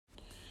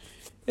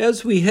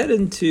As we head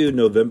into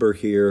November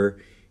here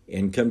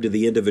and come to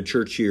the end of a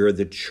church year,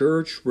 the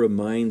church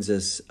reminds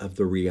us of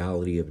the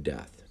reality of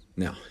death.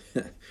 Now,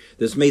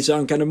 this may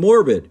sound kind of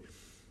morbid,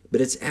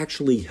 but it's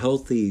actually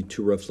healthy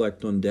to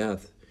reflect on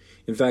death.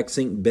 In fact,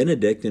 St.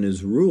 Benedict in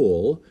his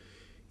rule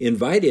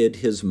invited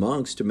his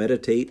monks to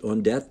meditate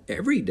on death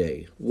every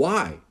day.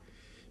 Why?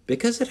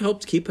 Because it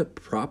helps keep a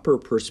proper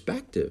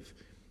perspective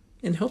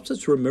and helps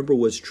us remember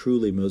what's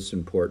truly most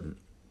important.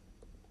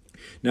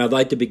 Now, I'd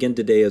like to begin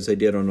today, as I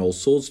did on All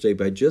Souls Day,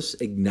 by just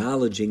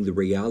acknowledging the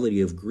reality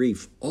of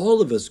grief.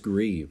 All of us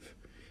grieve.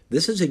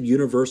 This is a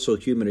universal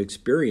human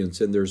experience,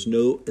 and there's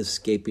no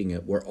escaping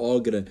it. We're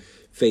all going to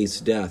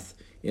face death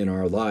in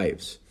our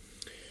lives.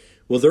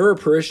 Well, there are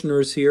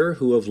parishioners here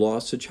who have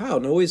lost a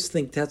child, and I always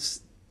think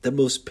that's the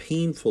most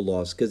painful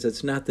loss because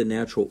it's not the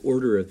natural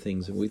order of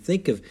things. And we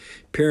think of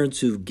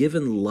parents who've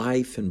given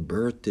life and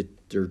birth to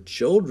their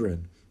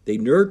children. They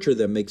nurture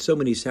them, make so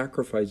many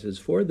sacrifices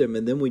for them,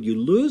 and then when you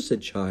lose a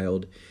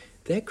child,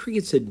 that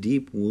creates a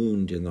deep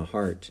wound in the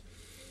heart.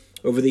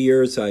 Over the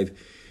years, I've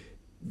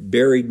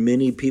buried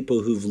many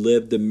people who've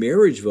lived the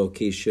marriage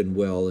vocation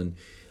well, and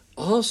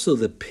also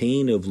the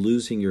pain of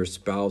losing your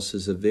spouse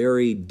is a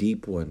very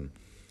deep one.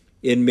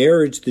 In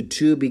marriage, the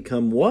two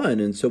become one,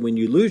 and so when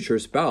you lose your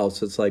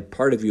spouse, it's like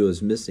part of you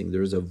is missing.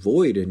 There's a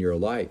void in your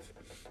life.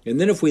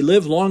 And then if we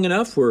live long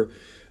enough,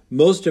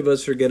 most of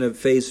us are going to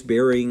face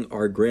burying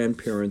our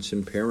grandparents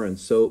and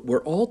parents, so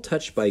we're all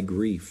touched by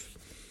grief.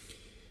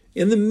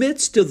 In the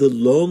midst of the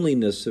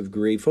loneliness of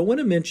grief, I want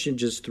to mention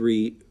just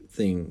three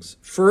things.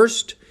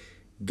 First,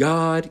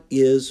 God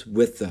is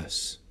with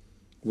us.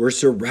 We're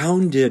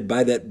surrounded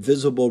by that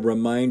visible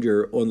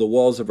reminder on the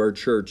walls of our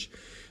church.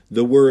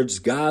 The words,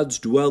 God's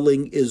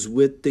dwelling is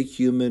with the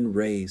human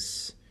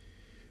race.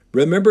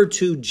 Remember,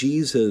 too,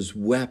 Jesus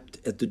wept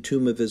at the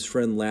tomb of his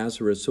friend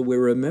Lazarus. So we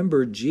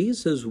remember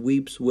Jesus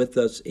weeps with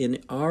us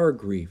in our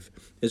grief.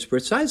 It's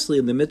precisely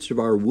in the midst of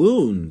our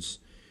wounds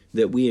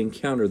that we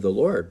encounter the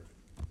Lord.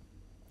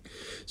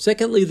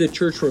 Secondly, the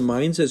church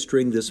reminds us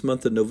during this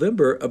month of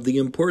November of the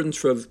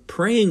importance of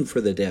praying for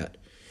the dead.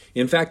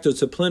 In fact,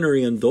 there's a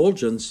plenary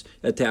indulgence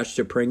attached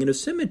to praying in a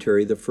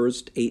cemetery the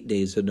first 8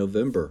 days of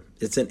November.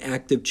 It's an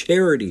act of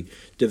charity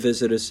to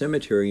visit a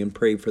cemetery and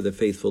pray for the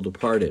faithful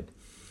departed.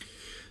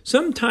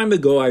 Some time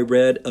ago, I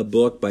read a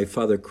book by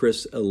Father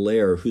Chris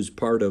Allaire, who's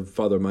part of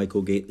Father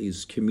Michael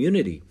Gately's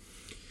community.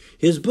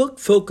 His book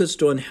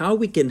focused on how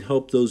we can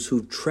help those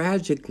who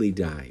tragically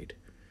died,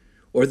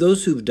 or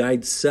those who've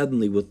died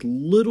suddenly with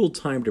little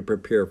time to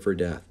prepare for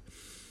death.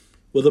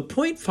 Well, the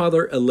point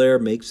Father Allaire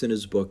makes in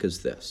his book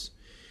is this.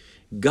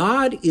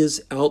 God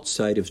is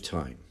outside of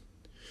time.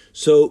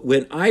 So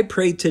when I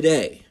pray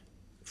today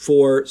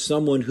for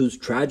someone who's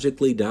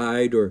tragically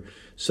died or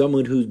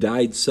someone who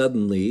died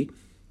suddenly,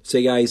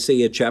 say I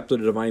say a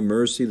chaplet of Divine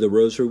Mercy, the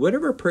Rosary,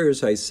 whatever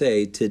prayers I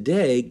say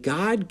today,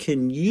 God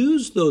can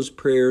use those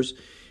prayers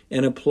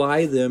and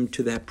apply them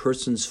to that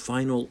person's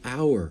final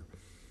hour.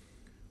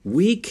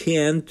 We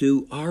can,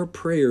 through our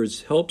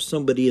prayers, help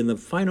somebody in the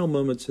final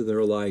moments of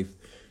their life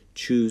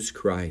choose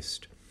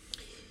Christ.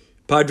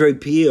 Padre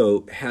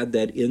Pio had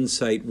that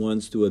insight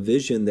once through a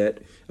vision that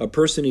a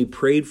person he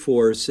prayed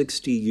for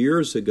 60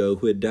 years ago,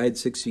 who had died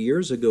 60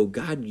 years ago,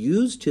 God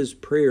used his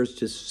prayers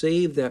to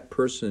save that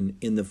person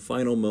in the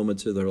final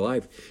moments of their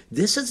life.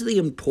 This is the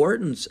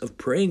importance of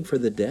praying for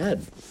the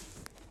dead.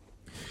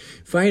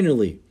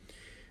 Finally,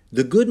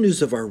 the good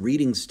news of our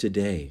readings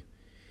today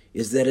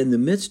is that in the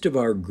midst of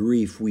our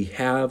grief, we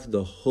have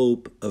the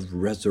hope of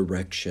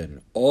resurrection.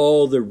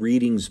 All the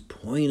readings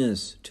point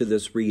us to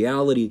this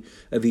reality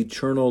of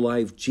eternal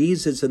life.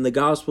 Jesus in the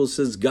gospel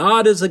says,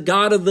 God is a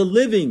God of the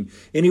living.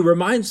 And he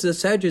reminds the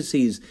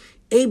Sadducees,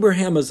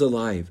 Abraham is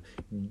alive,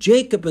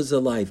 Jacob is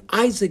alive,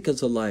 Isaac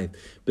is alive,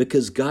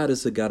 because God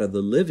is the God of the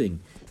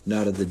living,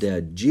 not of the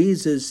dead.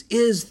 Jesus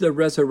is the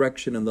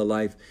resurrection and the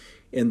life,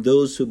 and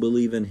those who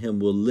believe in him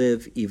will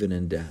live even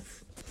in death.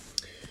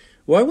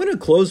 Well, I want to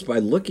close by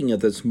looking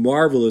at this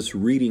marvelous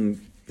reading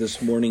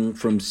this morning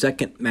from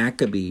 2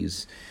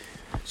 Maccabees.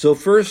 So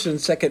 1st and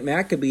 2nd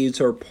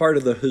Maccabees are part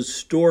of the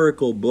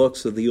historical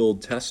books of the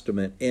Old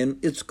Testament, and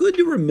it's good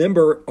to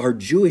remember our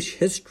Jewish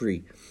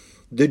history.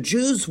 The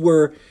Jews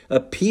were a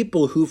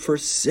people who for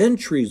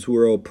centuries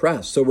were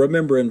oppressed. So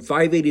remember, in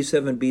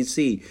 587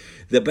 BC,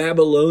 the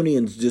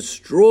Babylonians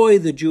destroy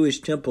the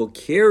Jewish temple,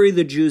 carry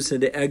the Jews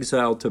into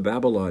exile to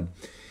Babylon.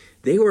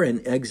 They were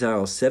in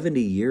exile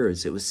 70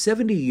 years. It was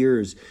 70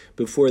 years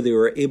before they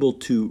were able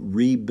to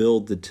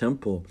rebuild the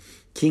temple.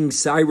 King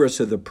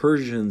Cyrus of the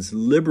Persians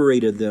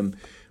liberated them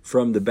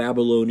from the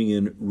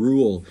Babylonian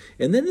rule.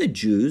 And then the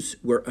Jews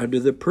were under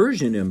the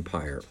Persian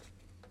Empire.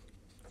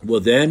 Well,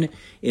 then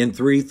in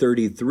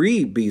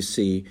 333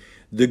 BC,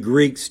 the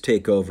Greeks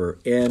take over.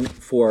 And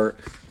for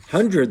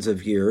hundreds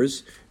of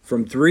years,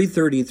 from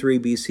 333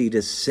 BC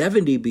to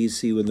 70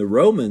 BC, when the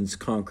Romans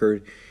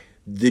conquered,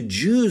 the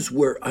Jews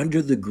were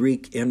under the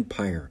Greek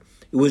Empire.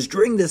 It was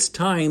during this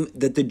time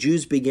that the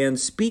Jews began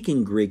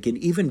speaking Greek and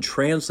even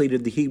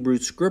translated the Hebrew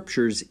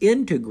scriptures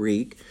into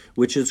Greek,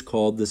 which is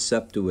called the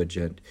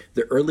Septuagint.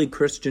 The early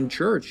Christian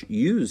church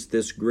used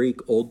this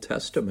Greek Old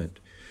Testament.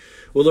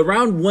 Well,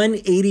 around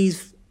 180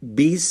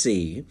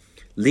 BC,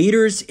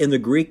 leaders in the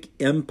Greek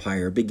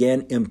Empire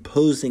began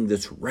imposing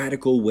this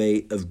radical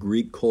way of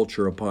Greek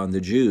culture upon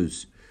the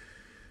Jews.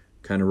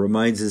 Kind of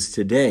reminds us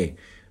today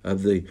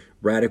of the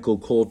radical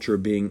culture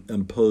being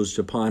imposed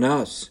upon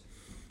us.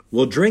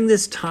 Well, during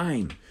this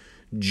time,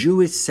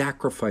 Jewish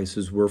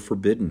sacrifices were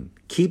forbidden.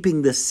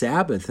 Keeping the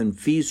Sabbath and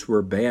feasts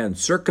were banned.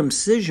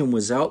 Circumcision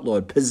was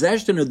outlawed.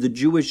 Possession of the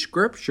Jewish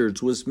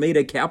scriptures was made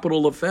a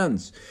capital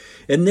offense.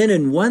 And then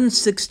in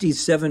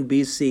 167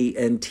 BC,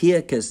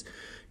 Antiochus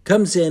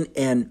comes in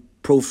and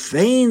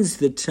profanes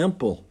the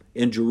temple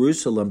in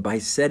Jerusalem by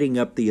setting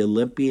up the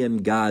Olympian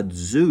god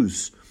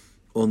Zeus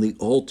on the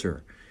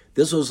altar.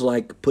 This was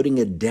like putting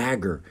a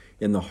dagger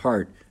in the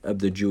heart of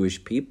the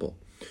Jewish people.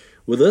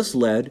 Well, this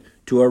led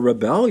to a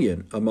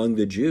rebellion among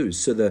the Jews.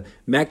 So the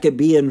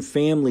Maccabean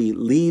family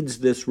leads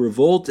this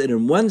revolt, and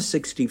in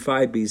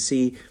 165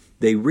 BC,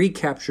 they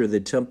recapture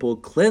the temple,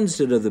 cleansed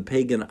it of the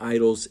pagan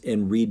idols,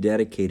 and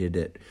rededicated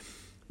it.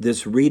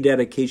 This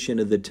rededication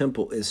of the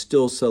temple is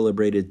still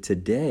celebrated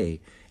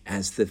today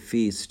as the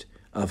Feast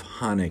of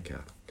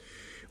Hanukkah.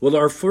 Well,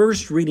 our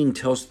first reading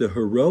tells the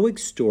heroic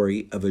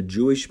story of a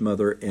Jewish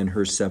mother and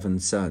her 7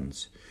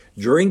 sons.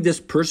 During this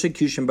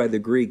persecution by the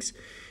Greeks,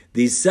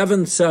 these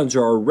 7 sons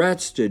are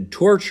arrested,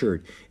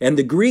 tortured, and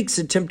the Greeks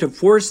attempt to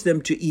force them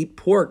to eat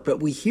pork,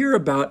 but we hear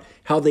about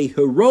how they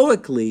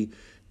heroically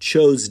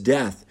chose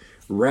death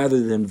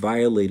rather than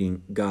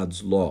violating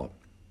God's law.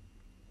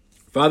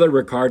 Father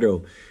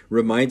Ricardo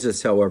reminds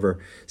us, however,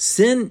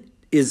 sin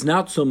is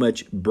not so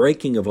much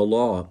breaking of a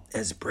law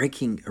as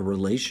breaking a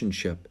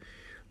relationship.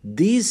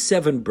 These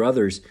 7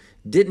 brothers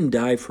didn't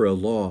die for a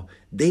law.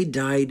 They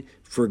died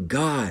for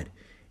God.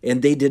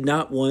 And they did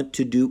not want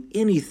to do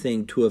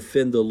anything to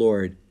offend the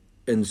Lord,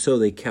 and so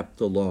they kept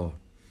the law.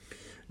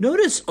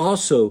 Notice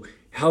also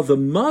how the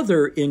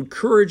mother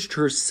encouraged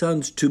her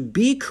sons to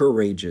be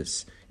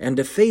courageous and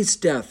to face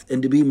death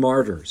and to be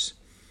martyrs.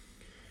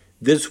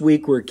 This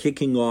week we're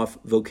kicking off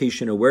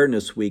Vocation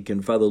Awareness Week,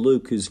 and Father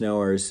Luke, who's now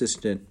our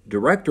Assistant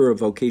Director of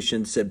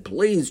Vocation, said,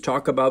 please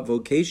talk about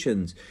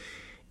vocations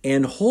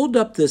and hold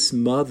up this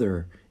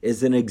mother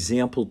as an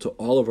example to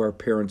all of our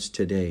parents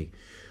today.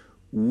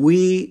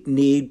 We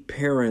need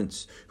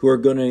parents who are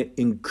going to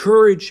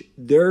encourage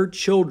their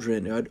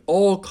children at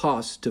all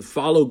costs to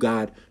follow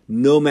God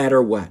no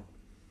matter what,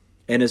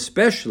 and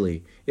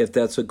especially if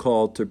that's a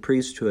call to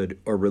priesthood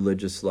or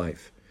religious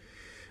life.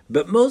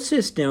 But most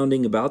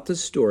astounding about the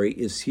story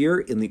is here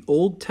in the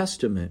Old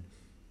Testament,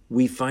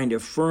 we find a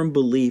firm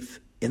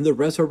belief in the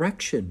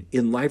resurrection,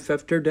 in life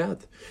after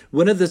death.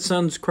 One of the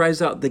sons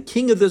cries out, the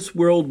king of this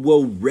world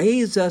will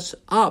raise us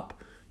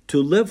up to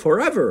live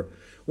forever.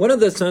 One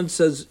of the sons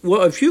says,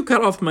 well, if you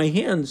cut off my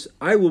hands,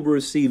 I will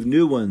receive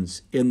new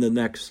ones in the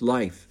next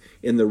life,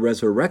 in the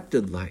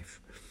resurrected life.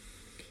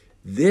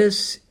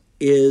 This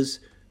is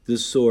the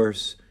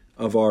source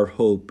of our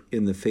hope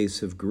in the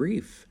face of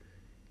grief.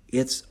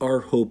 It's our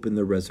hope in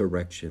the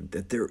resurrection,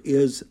 that there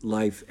is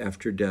life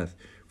after death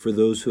for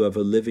those who have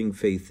a living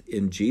faith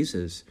in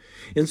Jesus.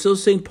 And so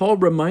St. Paul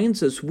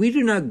reminds us, we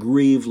do not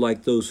grieve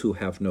like those who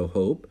have no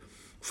hope.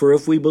 For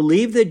if we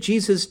believe that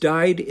Jesus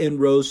died and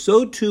rose,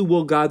 so too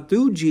will God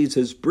through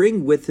Jesus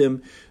bring with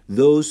him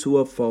those who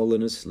have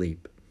fallen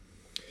asleep.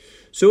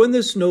 So in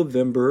this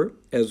November,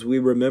 as we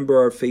remember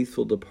our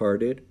faithful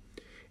departed,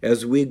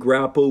 as we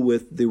grapple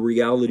with the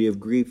reality of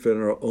grief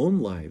in our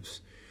own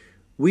lives,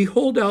 we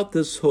hold out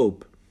this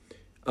hope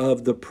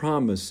of the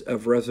promise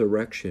of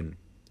resurrection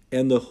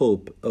and the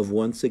hope of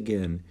once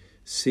again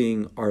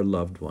seeing our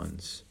loved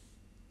ones.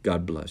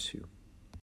 God bless you.